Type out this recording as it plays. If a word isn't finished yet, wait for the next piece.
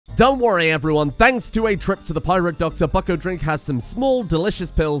Don't worry, everyone. Thanks to a trip to the pirate doctor, Bucko Drink has some small, delicious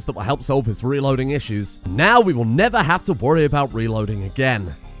pills that will help solve his reloading issues. Now we will never have to worry about reloading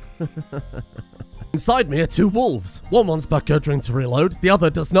again. Inside me are two wolves. One wants Bucko Drink to reload, the other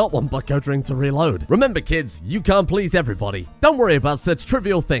does not want Bucko Drink to reload. Remember, kids, you can't please everybody. Don't worry about such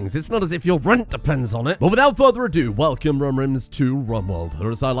trivial things. It's not as if your rent depends on it. But without further ado, welcome Rum Rims to Rimworld,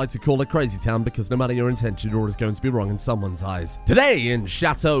 or as I like to call it, Crazy Town, because no matter your intention, you're always going to be wrong in someone's eyes. Today in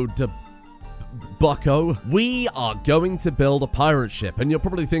Chateau de Bucko, we are going to build a pirate ship, and you're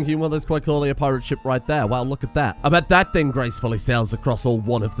probably thinking, well, there's quite clearly a pirate ship right there. Wow, look at that. I bet that thing gracefully sails across all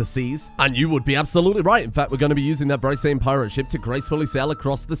one of the seas, and you would be absolutely right. In fact, we're going to be using that very same pirate ship to gracefully sail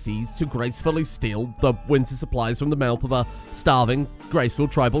across the seas to gracefully steal the winter supplies from the mouth of a starving, graceful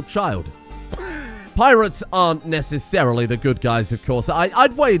tribal child. Pirates aren't necessarily the good guys, of course.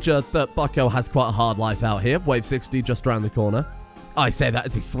 I'd wager that Bucko has quite a hard life out here. Wave 60 just around the corner. I say that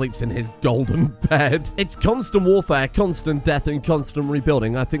as he sleeps in his golden bed. It's constant warfare, constant death, and constant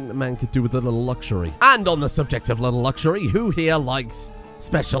rebuilding. I think the man could do with a little luxury. And on the subject of little luxury, who here likes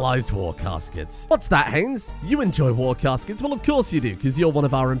specialized war caskets? What's that, Haynes? You enjoy war caskets? Well, of course you do, because you're one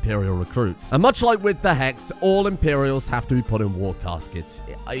of our Imperial recruits. And much like with the Hex, all Imperials have to be put in war caskets.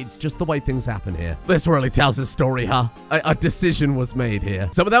 It's just the way things happen here. This really tells a story, huh? A decision was made here.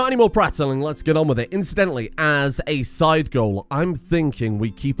 So without any more prattling, let's get on with it. Incidentally, as a side goal, I'm thinking we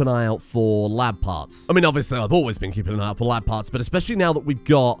keep an eye out for lab parts. I mean, obviously, I've always been keeping an eye out for lab parts, but especially now that we've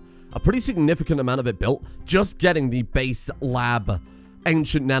got a pretty significant amount of it built, just getting the base lab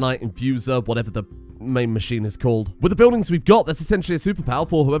ancient nanite infuser, whatever the main machine is called. With the buildings we've got, that's essentially a superpower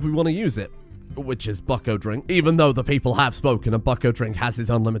for whoever we want to use it, which is Bucko Drink. Even though the people have spoken and Bucko Drink has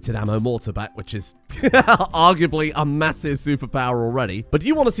his unlimited ammo mortar back, which is arguably a massive superpower already. But do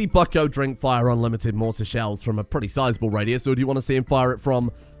you want to see Bucko Drink fire unlimited mortar shells from a pretty sizable radius, or do you want to see him fire it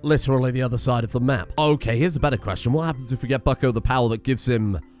from literally the other side of the map? Okay, here's a better question. What happens if we get Bucko the power that gives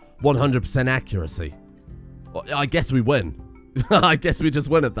him 100% accuracy? Well, I guess we win. I guess we just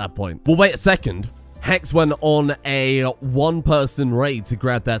win at that point. Well, wait a second. Hex went on a one-person raid to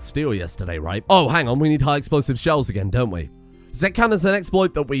grab that steel yesterday, right? Oh, hang on. We need high explosive shells again, don't we? Does that count as an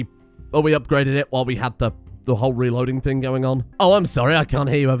exploit that we upgraded it while we had the whole reloading thing going on? Oh, I'm sorry. I can't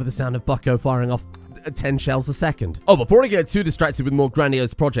hear you over the sound of Bucko firing off 10 shells a second. Oh, before I get too distracted with more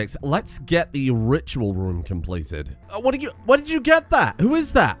grandiose projects, let's get the ritual room completed. Where did you get that? Who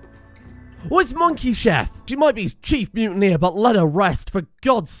is that? Oh, it's Monkey Chef. She might be chief mutineer, but let her rest. For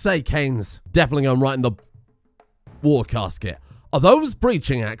God's sake, Haynes. Definitely going right in the war casket. Are those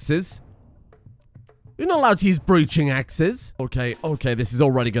breaching axes? You're not allowed to use breaching axes. Okay, this is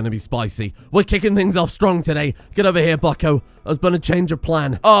already going to be spicy. We're kicking things off strong today. Get over here, Bucko. There's been a change of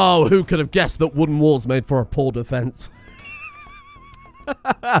plan. Oh, who could have guessed that wooden walls made for a poor defense?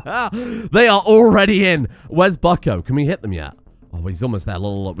 They are already in. Where's Bucko? Can we hit them yet? Oh, he's almost there.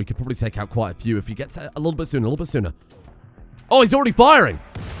 Look, we could probably take out quite a few if he gets a little bit sooner, Oh, he's already firing.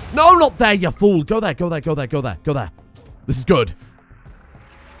 No, not there, you fool. Go there. This is good.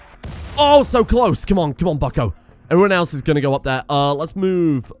 Oh, so close. Come on, Bucko. Everyone else is going to go up there. Let's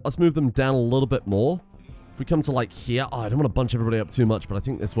move them down a little bit more. If we come to, like, here. Oh, I don't want to bunch everybody up too much, but I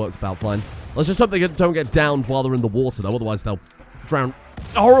think this works about fine. Let's just hope they don't get downed while they're in the water, though. Otherwise, they'll drown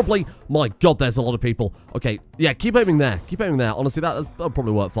horribly. My God, there's a lot of people. Okay, yeah, keep aiming there. Honestly, that'll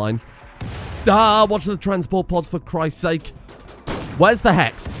probably work fine. Watch the transport pods, for Christ's sake. Where's the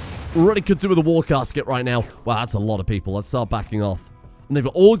Hex? Really could do with a war casket right now. Wow, that's a lot of people. Let's start backing off. And they've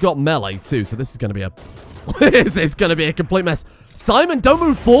all got melee too, so this is going to be a it's going to be a complete mess. Simon, don't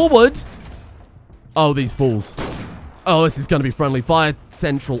move forward. Oh, these fools. Oh, this is going to be friendly fire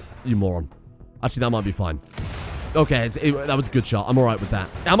central. You moron. Actually, that might be fine. Okay, that was a good shot. I'm all right with that.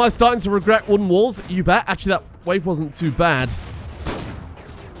 Am I starting to regret wooden walls? You bet. Actually, that wave wasn't too bad.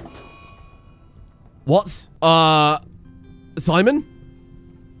 What? Simon?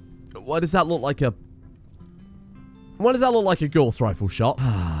 Why does that look like a... Why does that look like a ghost rifle shot?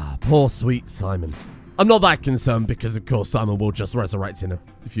 Ah, poor sweet Simon. I'm not that concerned because, of course, Simon will just resurrect in a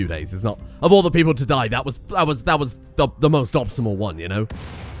few days. It's not... Of all the people to die, that was the most optimal one, you know?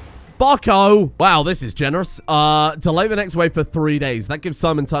 Bucko! Wow, this is generous. Delay the next wave for 3 days. That gives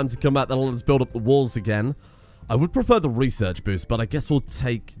Simon time to come back. That'll let us build up the walls again. I would prefer the research boost, but I guess we'll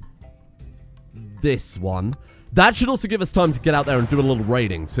take this one. That should also give us time to get out there and do a little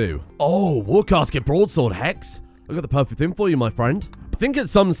raiding, too. Oh, war casket broadsword, Hex. I've got the perfect thing for you, my friend. I think at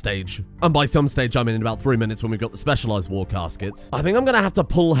some stage, and by some stage I mean in about 3 minutes when we've got the specialized war caskets, I think I'm going to have to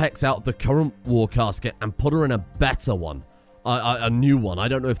pull Hex out of the current war casket and put her in a better one. A new one. I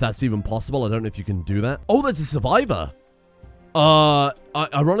don't know if that's even possible. I don't know if you can do that. Oh, there's a survivor.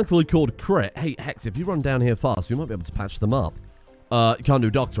 Ironically called crit. Hey, Hex, if you run down here fast, we might be able to patch them up. You can't do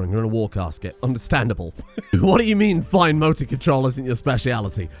doctoring. You're in a war casket. Understandable. What do you mean fine motor control isn't your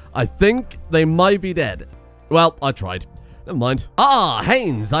speciality? I think they might be dead. Well, I tried. Never mind. Ah,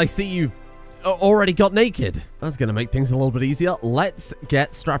 Haynes, I see you've already got naked. That's going to make things a little bit easier. Let's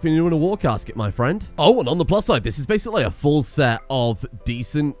get strapping you in a war casket, my friend. Oh, and on the plus side, this is basically a full set of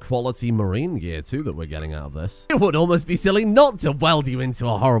decent quality marine gear, too, that we're getting out of this. It would almost be silly not to weld you into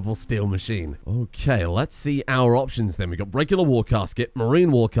a horrible steel machine. Okay, let's see our options then. We've got regular war casket,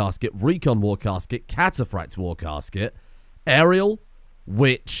 marine war casket, recon war casket, cataphract war casket, aerial,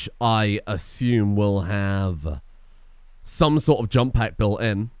 which I assume will have some sort of jump pack built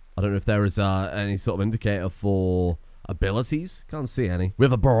in. I don't know if there is any sort of indicator for abilities. Can't see any. We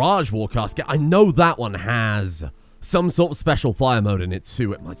have a barrage war casket. I know that one has some sort of special fire mode in it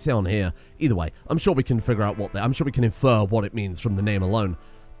too. It might say on here. Either way, I'm sure we can figure out what I'm sure we can infer what it means from the name alone.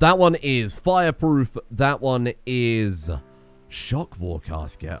 That one is fireproof. That one is shock war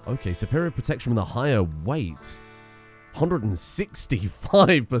casket. Okay, superior protection with a higher weight.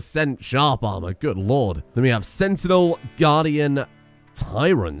 165% sharp armor. Good lord. Then we have Sentinel, Guardian,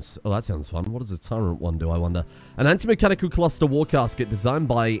 Tyrants. Oh, that sounds fun. What does a Tyrant one do, I wonder? An anti-mechanical cluster war casket designed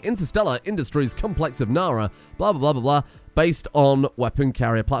by Interstellar Industries Complex of Nara. Blah, blah, blah, blah, blah. Based on weapon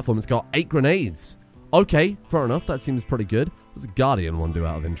carrier platform. It's got 8 grenades. Okay, fair enough. That seems pretty good. What does a Guardian one do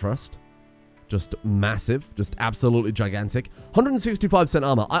out of interest? Just massive. Just absolutely gigantic. 165%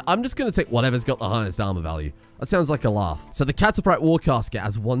 armor. I'm just going to take whatever's got the highest armor value. That sounds like a laugh. So the Cataphract war casket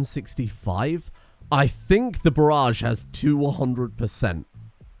has 165. I think the barrage has 200%.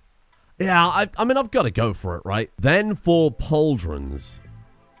 Yeah, I mean, I've got to go for it, right? Then for pauldrons,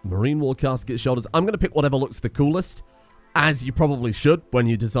 marine war casket shoulders. I'm going to pick whatever looks the coolest, as you probably should when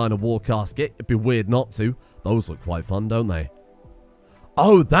you design a war casket. It'd be weird not to. Those look quite fun, don't they?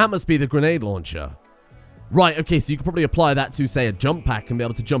 Oh, that must be the grenade launcher. Right, okay, so you could probably apply that to, say, a jump pack and be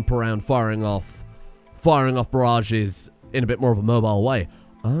able to jump around firing off barrages in a bit more of a mobile way.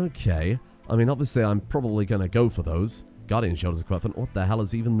 Okay. I mean, obviously, I'm probably going to go for those. Guardian shoulders are quite fun. What the hell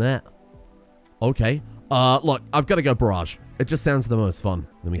is even that? Okay. Look, I've got to go barrage. It just sounds the most fun.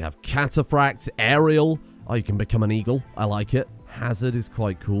 Then we have Cataphract, Aerial. Oh, you can become an eagle. I like it. Hazard is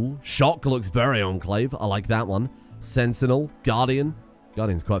quite cool. Shock looks very enclave. I like that one. Sentinel, Guardian.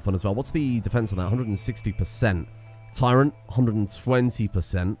 Guardian's quite fun as well. What's the defense on that? 160%. Tyrant,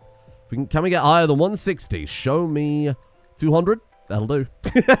 120%. Can we get higher than 160? Show me 200. That'll do.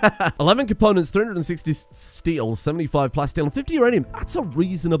 11 components, 360 steel, 75 plasteel, and 50 uranium. That's a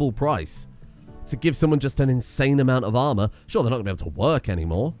reasonable price to give someone just an insane amount of armor. Sure, they're not going to be able to work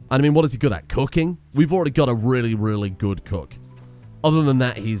anymore. And I mean, what is he good at? Cooking? We've already got a really, really good cook. Other than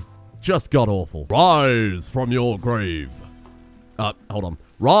that, he's just god-awful. Rise from your grave. Hold on.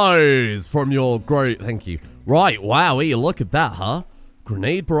 Rise from your grave. Thank you. Right, wowee, look at that, huh?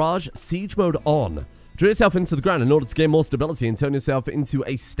 Grenade barrage, siege mode on. Drill yourself into the ground in order to gain more stability and turn yourself into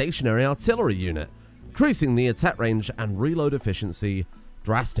a stationary artillery unit, increasing the attack range and reload efficiency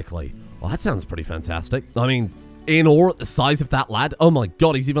drastically. Well, that sounds pretty fantastic. I mean, in awe at the size of that lad. Oh my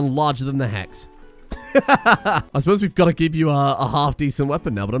god, he's even larger than the Hex. I suppose we've got to give you a half-decent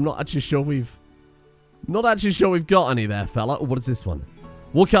weapon now, but I'm not actually sure we've got any there, fella. Oh, what is this one?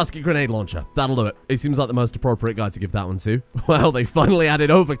 War casket grenade launcher. That'll do it. He seems like the most appropriate guy to give that one to. Well, they finally added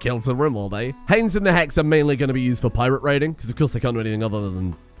overkill to Rimworld, eh? Haynes and the Hex are mainly going to be used for pirate raiding, because of course they can't do anything other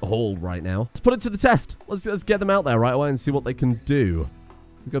than hold right now. Let's put it to the test. Let's get them out there right away and see what they can do.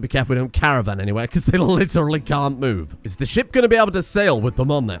 We've got to be careful we don't caravan anywhere, because they literally can't move. Is the ship going to be able to sail with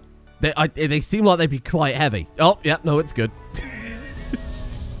them on there? They seem like they'd be quite heavy. Oh, yeah, no, it's good.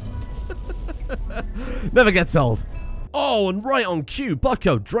 Never gets old. Oh, and right on cue,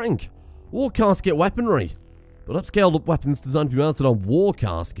 Bucko Drink. War casket weaponry. But upscaled weapons designed to be mounted on war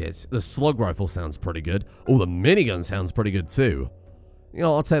caskets. The slug rifle sounds pretty good. Oh, the minigun sounds pretty good too. You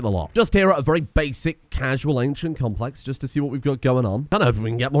know, I'll take the lot. Just here at a very basic, casual, ancient complex, just to see what we've got going on. Kind of hoping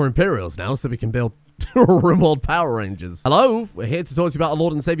we can get more Imperials now, so we can build Rimworld Power Rangers. Hello, we're here to talk to you about our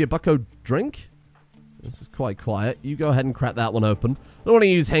Lord and Savior Bucko Drink. This is quite quiet. You go ahead and crack that one open. I don't want to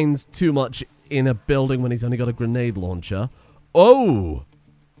use Haynes too much in a building when he's only got a grenade launcher. Oh!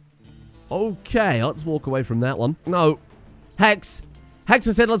 Okay, let's walk away from that one. No. Hex! Hex,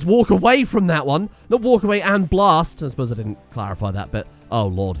 I said let's walk away from that one. Not walk away and blast. I suppose I didn't clarify that bit. Oh,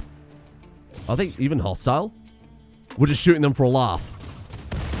 Lord. Are they even hostile? We're just shooting them for a laugh.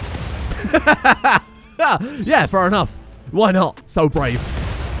 Yeah, fair enough. Why not? So brave.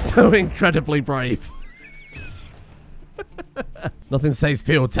 So incredibly brave. Nothing says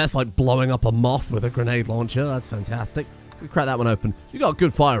field test like blowing up a moth with a grenade launcher. That's fantastic. Let's Let's crack that one open. You got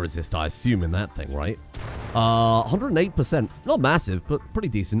good fire resist, I assume, in that thing, right? 108%. Not massive, but pretty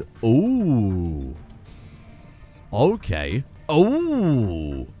decent. Ooh. Okay.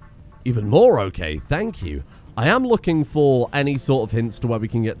 Oh. Even more okay. Thank you. I am looking for any sort of hints to where we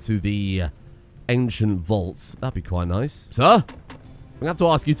can get to the ancient vaults. That'd be quite nice. Sir? I'm gonna have to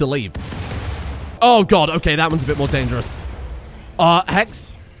ask you to leave. Oh, God. Okay, that one's a bit more dangerous.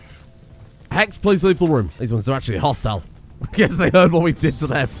 Hex? Hex, please leave the room. These ones are actually hostile. I guess they heard what we did to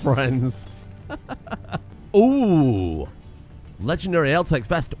their friends. Ooh. Legendary L-Tex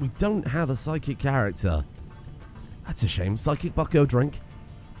Vest. We don't have a psychic character. That's a shame. Psychic Bucko Drink.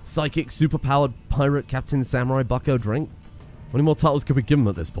 Psychic superpowered Pirate Captain Samurai Bucko Drink. How many more titles could we give him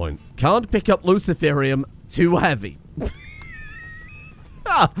at this point? Can't pick up Luciferium. Too heavy.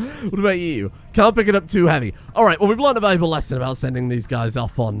 What about you? Can't pick it up too heavy. Alright, well, we've learned a valuable lesson about sending these guys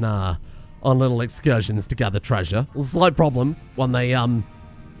off on little excursions to gather treasure. A slight problem when they,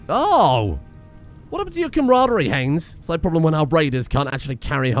 Oh! What happened to your camaraderie, Haynes? Slight problem when our raiders can't actually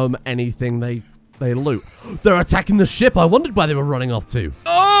carry home anything they loot. They're attacking the ship. I wondered where they were running off to.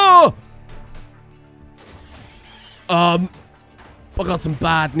 Oh! I got some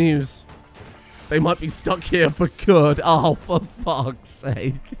bad news. They might be stuck here for good. Oh, for fuck's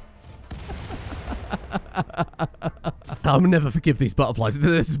sake. I'll never forgive these butterflies.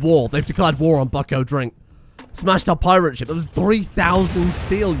 This is war. They've declared war on Bucko Drink. Smashed our pirate ship. That was 3,000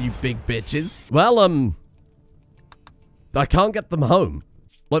 steel, you big bitches. Well, I can't get them home.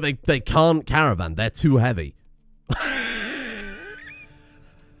 Like, they can't caravan. They're too heavy.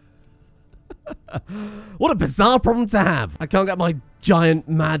 What a bizarre problem to have. I can't get my giant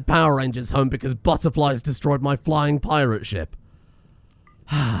mad Power Rangers home because butterflies destroyed my flying pirate ship.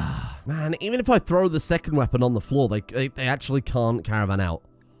 Man, even if I throw the second weapon on the floor, they actually can't caravan out.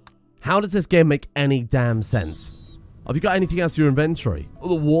 How does this game make any damn sense? Have you got anything else in your inventory? Oh,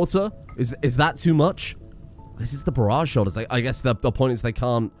 the water? Is that too much? This is the barrage shoulders. I guess the point is they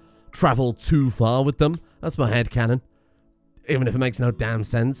can't travel too far with them. That's my headcanon. Even if it makes no damn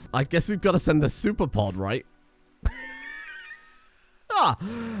sense. I guess we've got to send the super pod, right?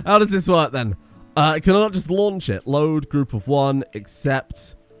 How does this work then? Can I not just launch it? Load, group of one,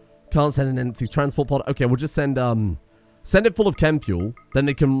 accept. Can't send an empty transport pod. Okay, we'll just send it full of chem fuel. Then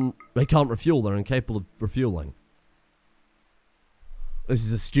they can't refuel. They're incapable of refueling. This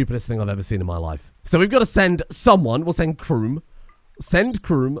is the stupidest thing I've ever seen in my life. So we've got to send someone. We'll send Kroom. Send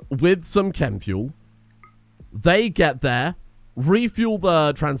Kroom with some chem fuel. They get there. Refuel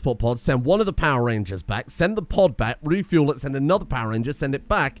the transport pod, send one of the Power Rangers back, send the pod back, refuel it, send another Power Ranger, send it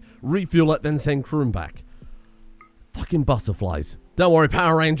back, refuel it, then send Kroom back. Fucking butterflies. Don't worry,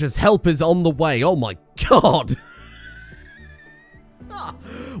 Power Rangers, help is on the way. Oh my god.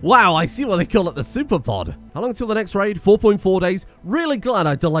 Wow, I see why they call it the super pod. How long till the next raid? 4.4 days. Really glad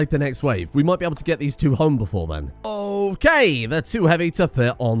I delayed the next wave. We might be able to get these two home before then. Okay, they're too heavy to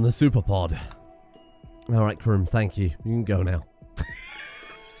fit on the super pod. Alright, Kroom, thank you. You can go now.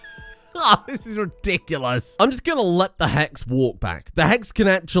 Oh, this is ridiculous. I'm just gonna let the Hex walk back. The Hex can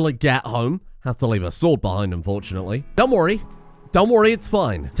actually get home. Have to leave a sword behind, unfortunately. Don't worry. Don't worry, it's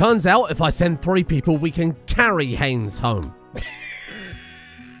fine. Turns out, if I send 3 people, we can carry Haynes home.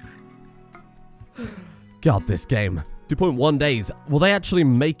 God, this game. 2.1 days. Will they actually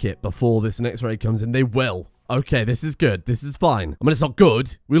make it before this next raid comes in? They will. Okay, this is good. This is fine. I mean, it's not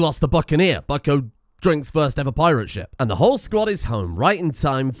good. We lost the Buccaneer. Bucko Drink's first ever pirate ship. And the whole squad is home right in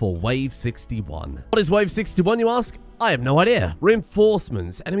time for Wave 61. What is Wave 61, you ask? I have no idea.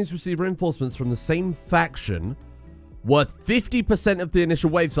 Reinforcements. Enemies receive reinforcements from the same faction worth 50% of the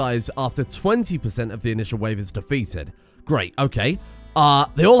initial wave size after 20% of the initial wave is defeated. Great, okay.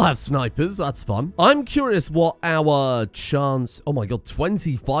 They all have snipers. That's fun. I'm curious what our chance... Oh my god,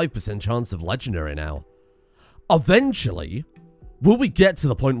 25% chance of legendary now. Eventually... will we get to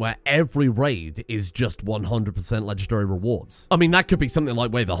the point where every raid is just 100% legendary rewards? I mean, that could be something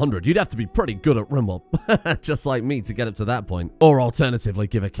like Wave 100. You'd have to be pretty good at Rimworld, just like me, to get up to that point. Or alternatively,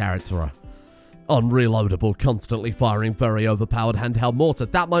 give a character a unreloadable, constantly firing, very overpowered handheld mortar.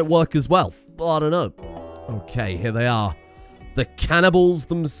 That might work as well. But I don't know. Okay, here they are. The cannibals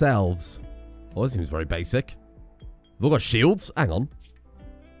themselves. Oh, this seems very basic. They've all got shields? Hang on.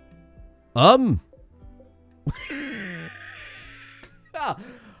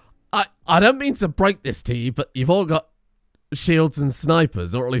 I don't mean to break this to you, but you've all got shields and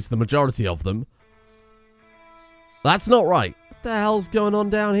snipers, or at least the majority of them. That's not right. What the hell's going on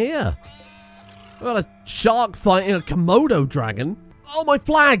down here? We've got a shark fighting a Komodo dragon. Oh, my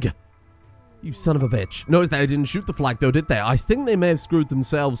flag! You son of a bitch. Notice they didn't shoot the flag, though, did they? I think they may have screwed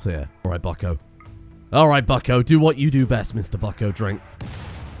themselves here. All right, Bucko. All right, Bucko, do what you do best, Mr. Bucko Drink.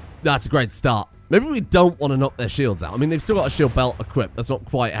 That's a great start. Maybe we don't want to knock their shields out. I mean, they've still got a shield belt equipped. That's not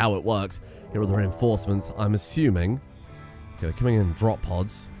quite how it works. Here are the reinforcements, I'm assuming. Okay, they're coming in drop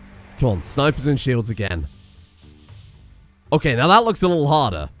pods. Come on, snipers and shields again. Okay, now that looks a little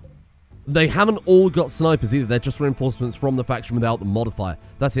harder. They haven't all got snipers either. They're just reinforcements from the faction without the modifier.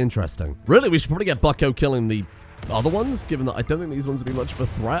 That's interesting. Really, we should probably get Bucko killing the other ones, given that I don't think these ones will be much of a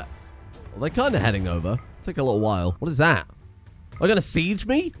threat. Well, they're kind of heading over. Take a little while. What is that? Are they going to siege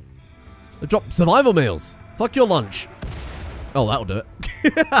me? They drop survival meals. Fuck your lunch. Oh, that'll do it.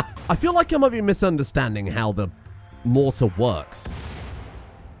 I feel like I might be misunderstanding how the mortar works.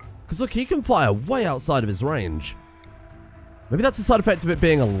 Because look, he can fire way outside of his range. Maybe that's a side effect of it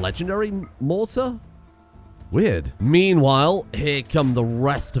being a legendary mortar? Weird. Meanwhile, here come the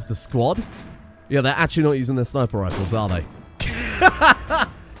rest of the squad. Yeah, they're actually not using their sniper rifles, are they?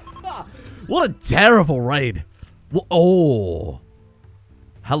 What a terrible raid. Oh.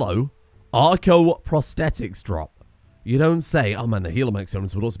 Hello. Arco prosthetics drop. You don't say. Oh man, the healer max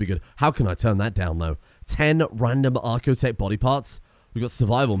serums would also be good. How can I turn that down though? 10 random Arcotech body parts. We've got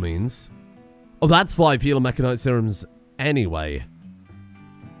survival means. Oh, that's 5 healer mechanite serums anyway.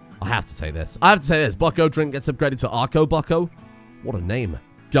 I have to say this. Bucko Drink gets upgraded to Arco Bucko. What a name.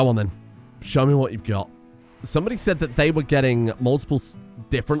 Go on then. Show me what you've got. Somebody said that they were getting multiple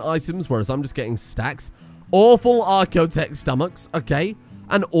different items, whereas I'm just getting stacks. Awful Arcotech stomachs. Okay.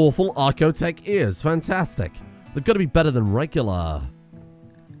 And awful Arcotech ears. Fantastic. They've got to be better than regular.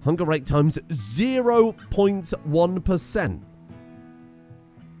 Hunger rate times 0.1%.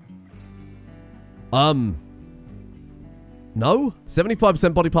 No?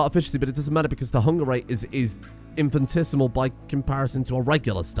 75% body part efficiency, but it doesn't matter because the hunger rate is infinitesimal by comparison to a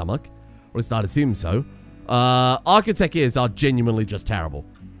regular stomach. Or at least I'd assume so. Arcotech ears are genuinely just terrible.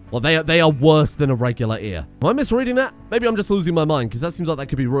 Well, they are worse than a regular ear. Am I misreading that? Maybe I'm just losing my mind, because that seems like that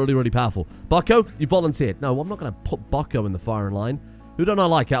could be really, really powerful. Bucko, you volunteered. No, I'm not going to put Bucko in the firing line. Who don't I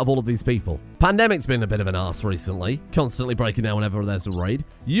like out of all of these people? Pandemic's been a bit of an arse recently, constantly breaking down whenever there's a raid.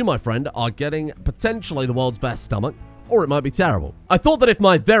 You, my friend, are getting potentially the world's best stomach, or it might be terrible. I thought that if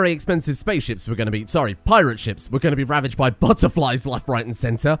my very expensive spaceships were going to be, pirate ships were going to be ravaged by butterflies left, right, and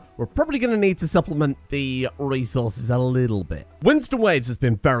center, we're probably going to need to supplement the resources a little bit. Winston Waves has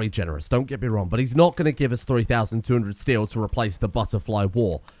been very generous, don't get me wrong, but he's not going to give us 3,200 steel to replace the butterfly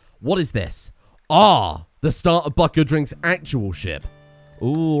war. What is this? Ah, the start of Bucko Drink's actual ship.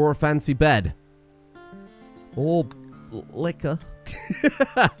 Ooh, or a fancy bed. Or liquor.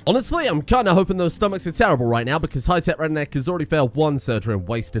 Honestly, I'm kind of hoping those stomachs are terrible right now because High-Tech Redneck has already failed one surgery and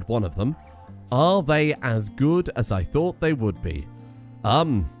wasted one of them. Are they as good as I thought they would be?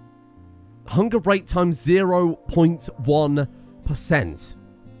 Hunger rate times 0.1%.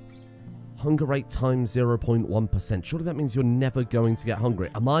 Hunger rate times 0.1%. Surely that means you're never going to get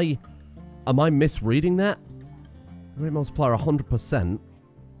hungry. Am I misreading that? Rate multiplier 100%.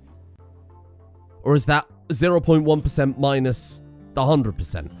 Or is that 0.1% minus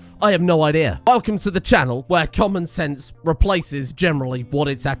 100%? I have no idea. Welcome to the channel where common sense replaces generally what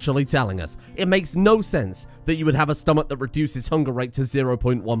it's actually telling us. It makes no sense that you would have a stomach that reduces hunger rate to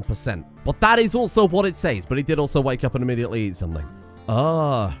 0.1%. But that is also what it says. But he did also wake up and immediately eat something.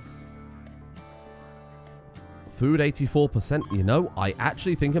 Ah. Food 84%. You know, I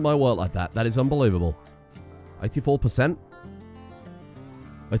actually think it might work like that. That is unbelievable. 84%.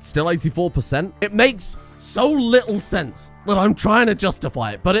 It's still 84%. It makes so little sense that I'm trying to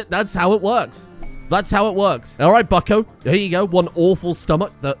justify it, but that's how it works. That's how it works. All right, Bucko, here you go. One awful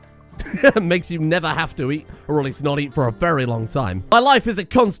stomach that makes you never have to eat, or at least not eat for a very long time. My life is a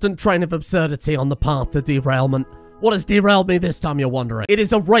constant train of absurdity on the path to derailment. What has derailed me this time, you're wondering? It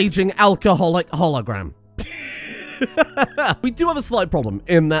is a raging alcoholic hologram. We do have a slight problem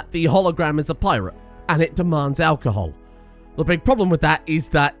in that the hologram is a pirate, and it demands alcohol. The big problem with that is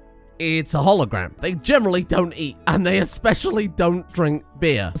that it's a hologram. They generally don't eat, and they especially don't drink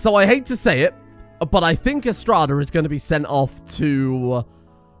beer. So I hate to say it, but I think Estrada is going to be sent off to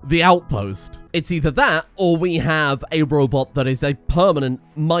the outpost. It's either that, or we have a robot that is a permanent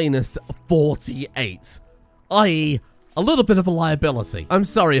minus 48. I.e., a little bit of a liability. I'm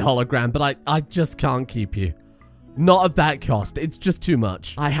sorry, hologram, but I just can't keep you. Not at that cost. It's just too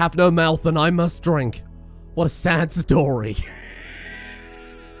much. I have no mouth and I must drink. What a sad story.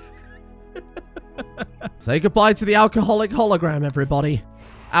 Say goodbye to the alcoholic hologram, everybody.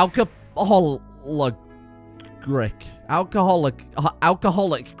 Alcoholic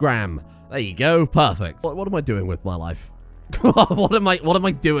gram. There you go. Perfect. What am I doing with my life? What am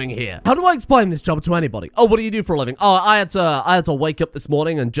I doing here? How do I explain this job to anybody? Oh, what do you do for a living? Oh, I had to wake up this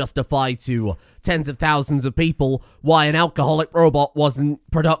morning and justify to tens of thousands of people why an alcoholic robot wasn't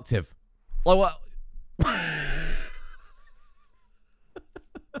productive. Like what?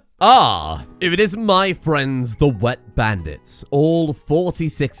 If it isn't my friends, the Wet Bandits. All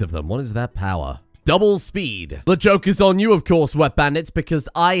 46 of them. What is their power? Double speed. The joke is on you, of course, Wet Bandits, because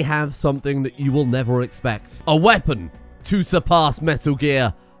I have something that you will never expect. A weapon to surpass Metal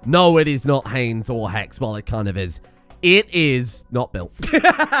Gear. No, it is not Haynes or Hex. Well, it kind of is. It is not built.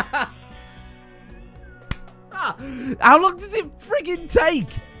 How long does it friggin' take?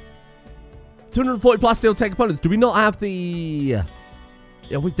 240 plasteel tank components. Do we not have the...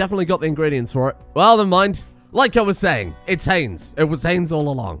 Yeah, we've definitely got the ingredients for it. Well, never mind. Like I was saying, it's Haynes. It was Haynes all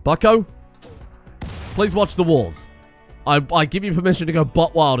along. Bucko, please watch the walls. I give you permission to go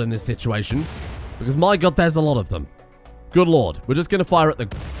butt wild in this situation. Because my god, there's a lot of them. Good lord. We're just going to fire at the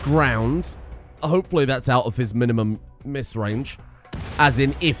ground. Hopefully that's out of his minimum miss range. As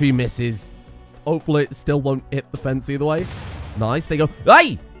in, if he misses, hopefully it still won't hit the fence either way. Nice. They go,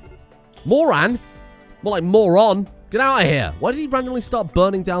 hey! Moron? More like moron. Get out of here. Why did he randomly start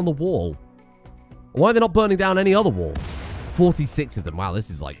burning down the wall? Why are they not burning down any other walls? 46 of them. Wow, this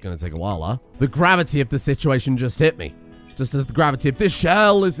is like going to take a while, huh? The gravity of the situation just hit me. Just as the gravity of this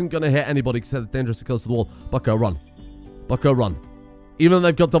shell isn't going to hit anybody because they're dangerously close to the wall. Bucko, run. Bucko, run. Even though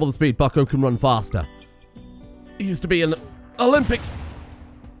they've got double the speed, Bucko can run faster. He used to be an Olympic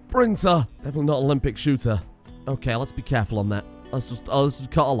sprinter. Definitely not an Olympic shooter. Okay, let's be careful on that. Let's just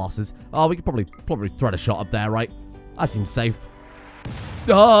cut our losses. Oh, we could probably thread a shot up there, right? That seems safe.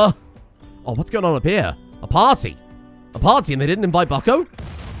 Oh, what's going on up here? A party. A party and they didn't invite Bucko?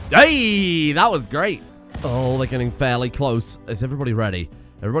 Hey, that was great. Oh, they're getting fairly close. Is everybody ready?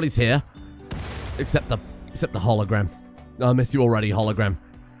 Everybody's here. Except the hologram. I miss you already, hologram.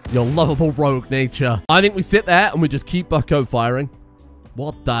 Your lovable rogue nature. I think we sit there and we just keep Bucko firing.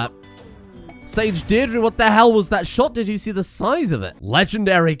 What the... Sage Deirdre, what the hell was that shot? Did you see the size of it?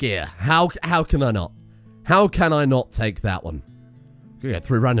 Legendary gear. How can I not? How can I not take that one? Could get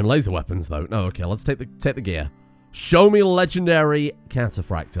 3 random laser weapons, though. No, okay, let's take the gear. Show me legendary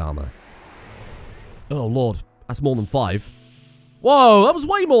cataphract armor. Oh, Lord. That's more than 5. Whoa, that was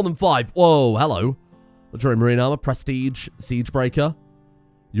way more than 5. Whoa, hello. Legendary marine armor, prestige, siegebreaker.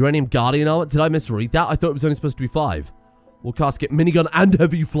 Uranium guardian armor. Did I misread that? I thought it was only supposed to be 5. Well, casket, minigun, and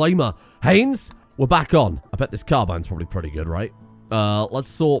heavy flamer. Haynes, we're back on. I bet this carbine's probably pretty good, right? Let's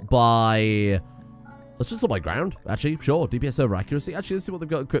sort by... Let's just sort by ground, actually. Sure, DPS over accuracy. Actually, let's see what they've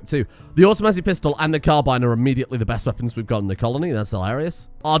got equipped too. The automatic pistol and the carbine are immediately the best weapons we've got in the colony. That's hilarious.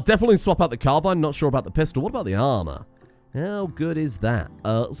 I'll definitely swap out the carbine. Not sure about the pistol. What about the armor? How good is that?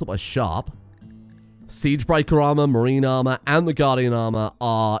 Let's sort by sharp. Siegebreaker armor, marine armor, and the guardian armor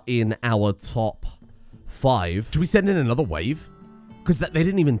are in our top 5. Should we send in another wave? Because they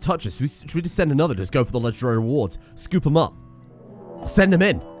didn't even touch us. Should we just send another? Just go for the legendary rewards. Scoop them up. Send them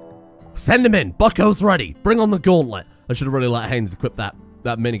in. Send him in. Bucko's ready. Bring on the gauntlet. I should have really let Haynes equip that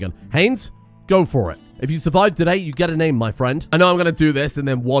minigun. Haynes, go for it. If you survive today, you get a name, my friend. I know I'm going to do this, and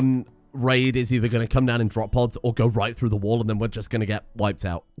then one raid is either going to come down in drop pods or go right through the wall, and then we're just going to get wiped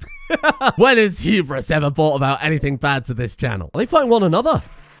out. When has hubris ever brought about anything bad to this channel? Are they fighting one another?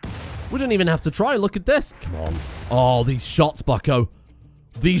 We don't even have to try. Look at this. Come on. Oh, these shots, Bucko.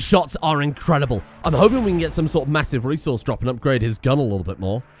 These shots are incredible. I'm hoping we can get some sort of massive resource drop and upgrade his gun a little bit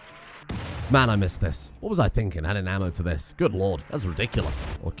more. Man, I missed this. What was I thinking? Adding ammo to this. Good lord. That's ridiculous.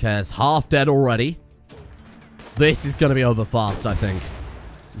 Okay, it's half dead already. This is going to be over fast, I think.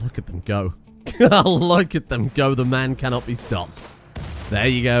 Look at them go. Look at them go. The man cannot be stopped. There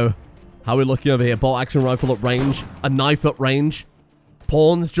you go. How are we looking over here? Bolt action rifle at range. A knife at range.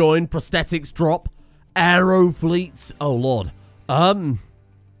 Pawns join. Prosthetics drop. Arrow fleets. Oh, lord. 5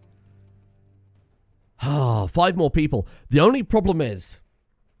 more people. The only problem is...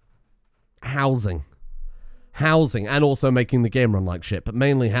 housing. Housing, and also making the game run like shit, but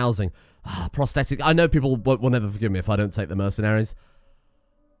mainly housing. Prosthetic. I know people will never forgive me if I don't take the mercenaries,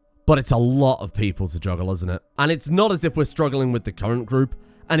 but it's a lot of people to juggle, isn't it? And it's not as if we're struggling with the current group,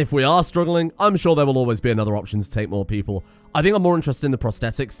 and if we are struggling, I'm sure there will always be another option to take more people. I think I'm more interested in the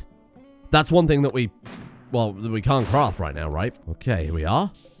prosthetics. That's one thing that we can't craft right now, right? Okay, here we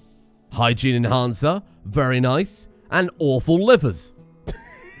are. Hygiene enhancer, very nice, and awful livers.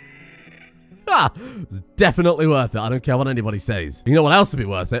 It's definitely worth it. I don't care what anybody says. You know what else would be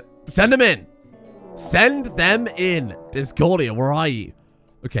worth it? Send them in. Send them in. Discordia, where are you?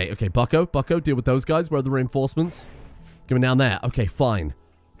 Okay, Bucko, deal with those guys. Where are the reinforcements? Coming down there. Okay, fine.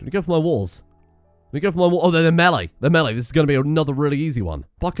 Do you go for my walls? Let me go for my... Oh, they're melee. They're melee. This is going to be another really easy one.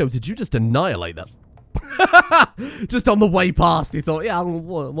 Bucko, did you just annihilate that? Just on the way past, he thought, yeah,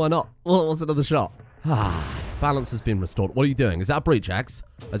 why not? What's another shot? Balance has been restored. What are you doing? Is that a breach axe?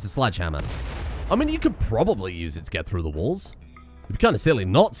 That's a sledgehammer. I mean, you could probably use it to get through the walls. It'd be kind of silly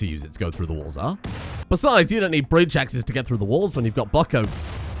not to use it to go through the walls, huh? Besides, you don't need breach axes to get through the walls when you've got Bucko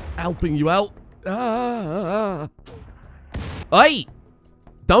helping you out. Hey!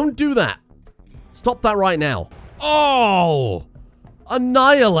 Don't do that. Stop that right now. Oh!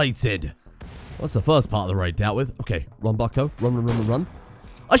 Annihilated. That's the first part of the raid dealt with. Okay, run, Bucko. Run.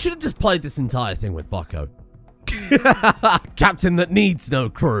 I should have just played this entire thing with Bucko. Captain that needs no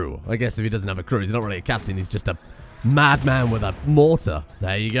crew. I guess if he doesn't have a crew, he's not really a captain. He's just a madman with a mortar.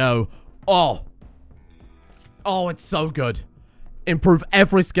 There you go. Oh. Oh, it's so good. Improve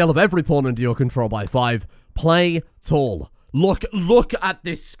every skill of every pawn under your control by 5. Play tall. Look at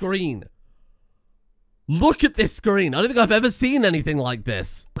this screen. Look at this screen. I don't think I've ever seen anything like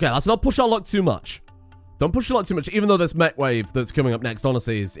this. Okay, let's not push our luck too much. Don't push your luck too much, even though this mech wave that's coming up next,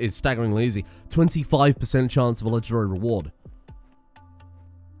 honestly, is staggeringly easy. 25% chance of a legendary reward.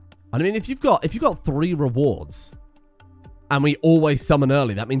 I mean, if you've got 3 rewards, and we always summon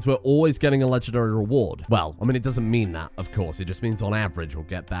early, that means we're always getting a legendary reward. Well, I mean, it doesn't mean that, of course. It just means on average we'll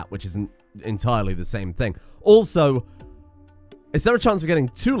get that, which isn't entirely the same thing. Also, is there a chance of getting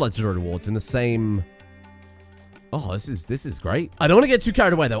 2 legendary rewards in the same... Oh, this is great. I don't want to get too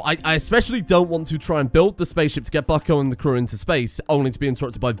carried away, though. I especially don't want to try and build the spaceship to get Bucko and the crew into space, only to be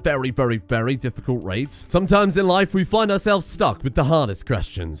interrupted by very, very, very difficult raids. Sometimes in life, we find ourselves stuck with the hardest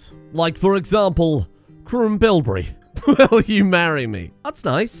questions. Like, for example, Crew and Bilberry. Will you marry me? That's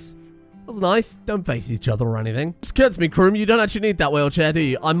nice. That's nice. Don't face each other or anything. Just occurred to me, Crew, you don't actually need that wheelchair, do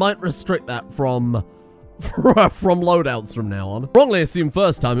you? I might restrict that from loadouts from now on. Wrongly assumed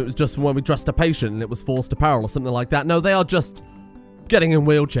first time it was just when we dressed a patient and it was forced apparel or something like that. No, they are just getting in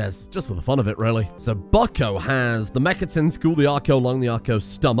wheelchairs, just for the fun of it, really. So Bucko has the Mecha School, the Arco Lung, the Arco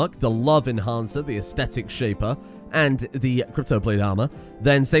Stomach, the Love Enhancer, the Aesthetic Shaper, and the Crypto Blade Armor.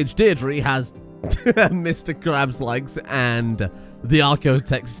 Then Sage Deirdre has Mr. Crab's Legs and the Arco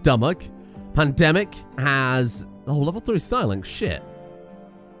Tech Stomach. Pandemic has... Oh, level 3 Silence. Shit.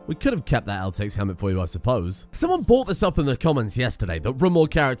 We could have kept that L6 helmet for you, I suppose. Someone brought this up in the comments yesterday, that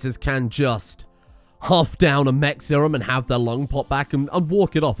Rimworld characters can just huff down a mech serum and have their lung pop back and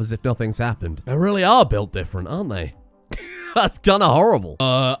walk it off as if nothing's happened. They really are built different, aren't they? That's kind of horrible.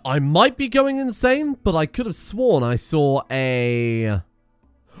 I might be going insane, but I could have sworn I saw a...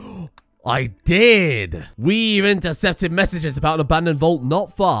 I did! We've intercepted messages about an abandoned vault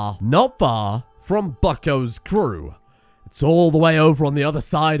not far from Bucko's crew. It's all the way over on the other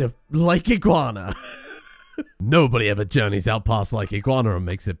side of Lake Iguana. Nobody ever journeys out past Lake Iguana and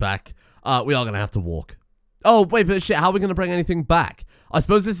makes it back. We are going to have to walk. Oh, wait, but shit, how are we going to bring anything back? I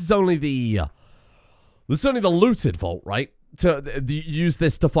suppose this is only the... this is only the looted vault, right? To use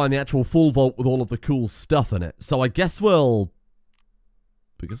this to find the actual full vault with all of the cool stuff in it. So I guess we'll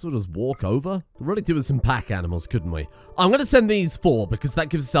just walk over. We'd really do with some pack animals, couldn't we? I'm going to send these 4 because that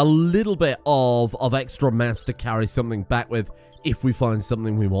gives us a little bit of extra mass to carry something back with if we find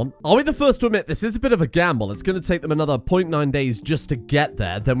something we want. I'll be the first to admit this is a bit of a gamble. It's going to take them another 0.9 days just to get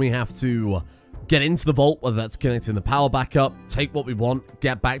there. Then we have to get into the vault, whether that's connecting the power back up, take what we want,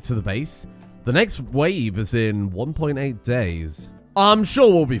 get back to the base. The next wave is in 1.8 days. I'm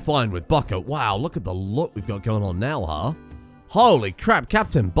sure we'll be fine with Bucko. Wow, look at the look we've got going on now, huh? Holy crap,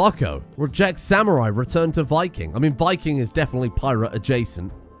 Captain Bucko. Reject Samurai, return to Viking. I mean, Viking is definitely pirate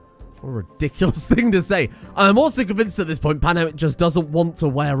adjacent. What a ridiculous thing to say. I'm also convinced at this point, Pandemic just doesn't want to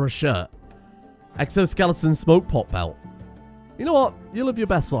wear a shirt. Exoskeleton smoke pop belt. You know what? You live your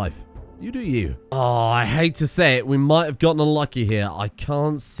best life. You do you. Oh, I hate to say it. We might have gotten unlucky here. I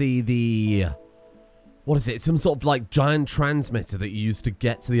can't see the... What is it? Some sort of like giant transmitter that you use to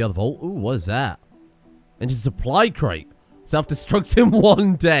get to the other vault. Ooh, what is that? Engine supply crate. Self-destructs in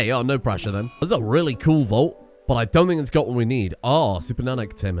 1 day. Oh, no pressure then. This is a really cool vault, but I don't think it's got what we need. Oh, super nano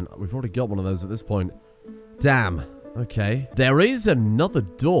containment. We've already got one of those at this point. Damn. Okay. There is another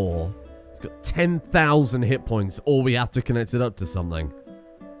door. It's got 10,000 hit points, or we have to connect it up to something.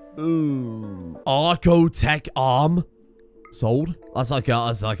 Ooh. Arco Tech Arm. Sold. That's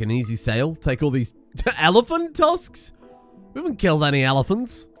like an easy sale. Take all these elephant tusks. We haven't killed any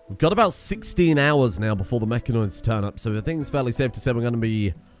elephants. We've got about 16 hours now before the mechanoids turn up, so I think it's fairly safe to say we're going to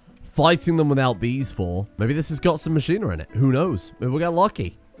be fighting them without these 4. Maybe this has got some machinery in it. Who knows? Maybe we'll get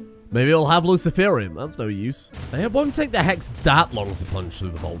lucky. Maybe it'll have Luciferium. That's no use. It won't take the Hex that long to punch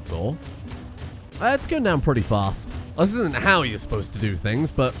through the vault door. It's going down pretty fast. This isn't how you're supposed to do things,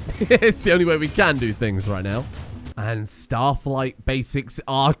 but it's the only way we can do things right now. And Starflight basics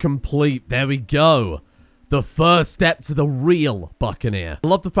are complete. There we go. The first step to the real Buccaneer. I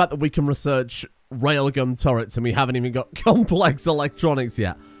love the fact that we can research railgun turrets and we haven't even got complex electronics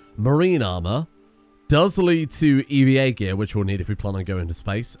yet. Marine armor does lead to EVA gear, which we'll need if we plan on going to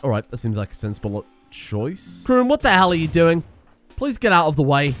space. All right, that seems like a sensible choice. Crewman, what the hell are you doing? Please get out of the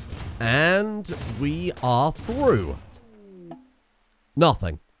way. And we are through.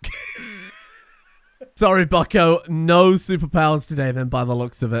 Nothing. Sorry, Bucko. No superpowers today, then, by the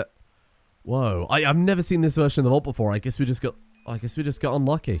looks of it. Whoa. I've never seen this version of the vault before. I guess we just got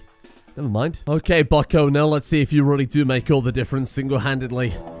unlucky. Never mind. Okay, Bucko, now let's see if you really do make all the difference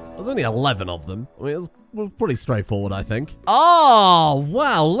single-handedly. There's only 11 of them. I mean, it was pretty straightforward, I think. Oh,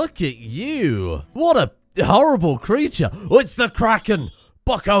 wow, look at you. What a horrible creature. Oh, it's the Kraken.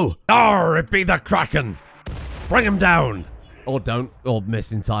 Bucko. Arr, it be the Kraken. Bring him down. Or don't. Or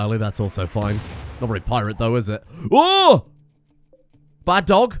miss entirely. That's also fine. Not very pirate, though, is it? Oh! Bad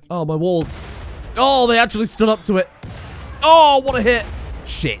dog. Oh, my walls. Oh, they actually stood up to it. Oh, what a hit.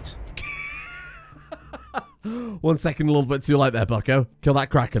 Shit. 1 second, a little bit too late there, Bucko. Kill that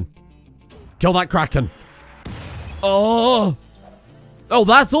Kraken. Kill that Kraken. Oh. Oh,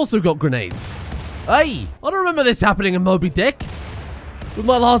 that's also got grenades. Hey, I don't remember this happening in Moby Dick. With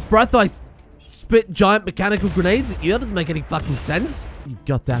my last breath, I spit giant mechanical grenades at you. That doesn't make any fucking sense. You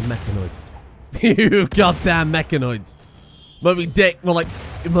goddamn mechanoids. You goddamn mechanoids. Moby Dick, more like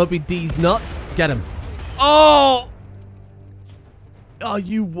Moby D's nuts. Get him. Oh! Oh,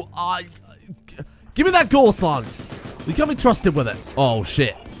 you... give me that Gorse Lance. You can't be trusted with it. Oh,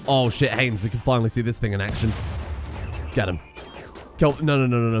 shit. Oh, shit, Haynes. We can finally see this thing in action. Get him. Kill...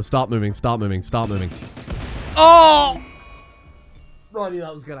 No. Start moving. Start moving. Start moving. Oh! I knew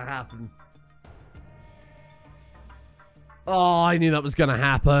that was going to happen. Oh, I knew that was going to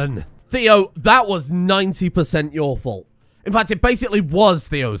happen. Theo, that was 90% your fault. In fact, it basically was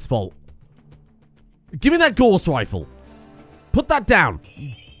Theo's fault. Give me that Gorse rifle. Put that down.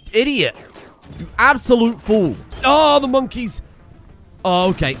 You idiot. You absolute fool. Oh, the monkeys. Oh,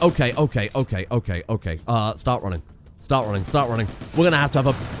 okay. Start running. Start running. We're going to have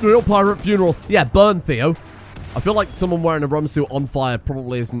a real pirate funeral. Yeah, burn Theo. I feel like someone wearing a rum suit on fire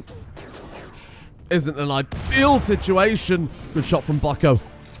probably isn't an ideal situation. Good shot from Bucko.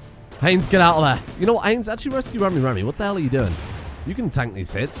 Haynes, get out of there. You know what, Haynes? Actually rescue Remy. What the hell are you doing? You can tank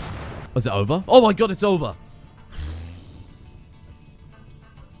these hits. Was it over? Oh my god, it's over.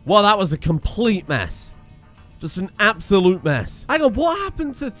 Well, that was a complete mess. Just an absolute mess. Hang on, what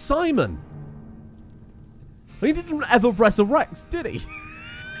happened to Simon? He didn't ever resurrect, did he?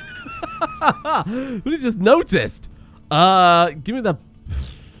 But he just noticed. Give me the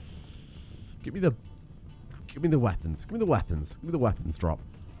weapons. Give me the weapons drop.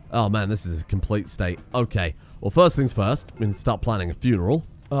 Oh man, this is a complete state. Okay. Well, first things first, we can start planning a funeral.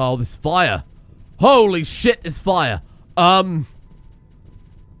 Oh, this fire. Holy shit, this fire. Wow.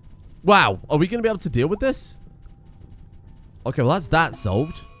 Are we going to be able to deal with this? Okay, well, that's that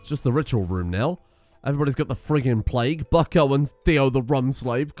solved. It's just the ritual room now. Everybody's got the friggin' plague. Bucko and Theo the rum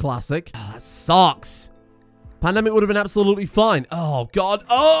slave. Classic. Oh, that sucks. Pandemic would have been absolutely fine. Oh, God.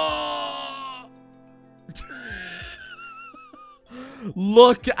 Oh!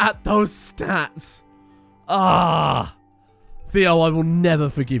 Look at those stats. Ah. Theo, I will never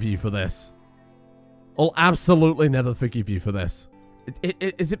forgive you for this. I'll absolutely never forgive you for this.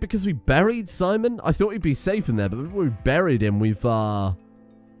 Is it because we buried Simon? I thought he'd be safe in there, but before we buried him, we've,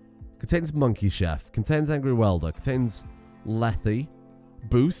 contains Monkey Chef, contains Angry Welder, contains Lethe,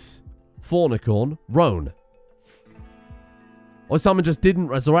 Boos, Fornicorn, Roan. Or Simon just didn't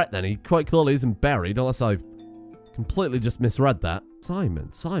resurrect then. He quite clearly isn't buried, unless I completely just misread that. Simon.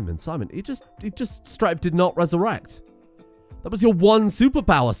 He just straight up did not resurrect. That was your one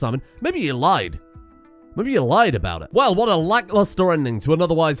superpower, Simon. Maybe you lied. Maybe you lied about it. Well, what a lackluster ending to an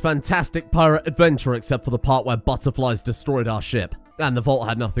otherwise fantastic pirate adventure, except for the part where butterflies destroyed our ship. And the vault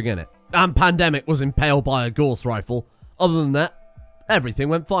had nothing in it. And Pandemic was impaled by a Gorse rifle. Other than that, everything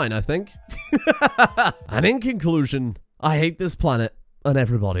went fine, I think. And in conclusion, I hate this planet and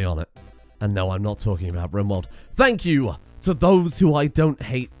everybody on it. And no, I'm not talking about Rimworld. Thank you to those who I don't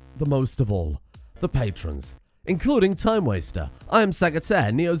hate the most of all. The patrons. Including Time Waster, I Am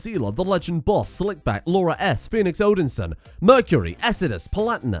Sagataire, Neo Zela, The Legend Boss, Slickback, Laura S, Phoenix Odinson, Mercury, Essidus,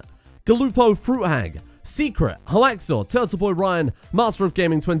 Palatinate, Galupo Fruit Hag, Secret, Hoaxor, Turtleboy Ryan, Master of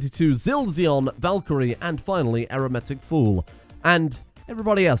Gaming 22, Zilzion, Valkyrie, and finally Aromatic Fool. And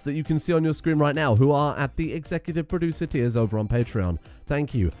everybody else that you can see on your screen right now who are at the executive producer tiers over on Patreon.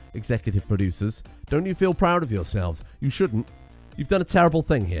 Thank you, executive producers. Don't you feel proud of yourselves? You shouldn't. You've done a terrible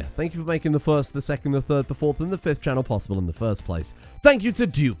thing here. Thank you for making the first, the second, the third, the fourth, and the fifth channel possible in the first place. Thank you to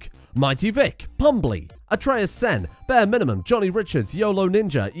Duke, Mighty Vic, Pumbly, Atreus Sen, Bare Minimum, Johnny Richards, YOLO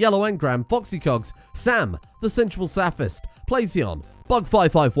Ninja, Yellow Engram, Foxy Cogs, Sam, The Sensual Saphist, Plazion,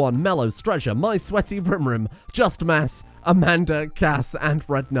 Bug551, Mellow, Stretcher, My Sweaty Rimrim, Just Mass, Amanda, Cass, and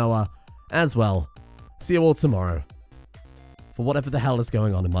Red Noah as well. See you all tomorrow for whatever the hell is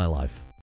going on in my life.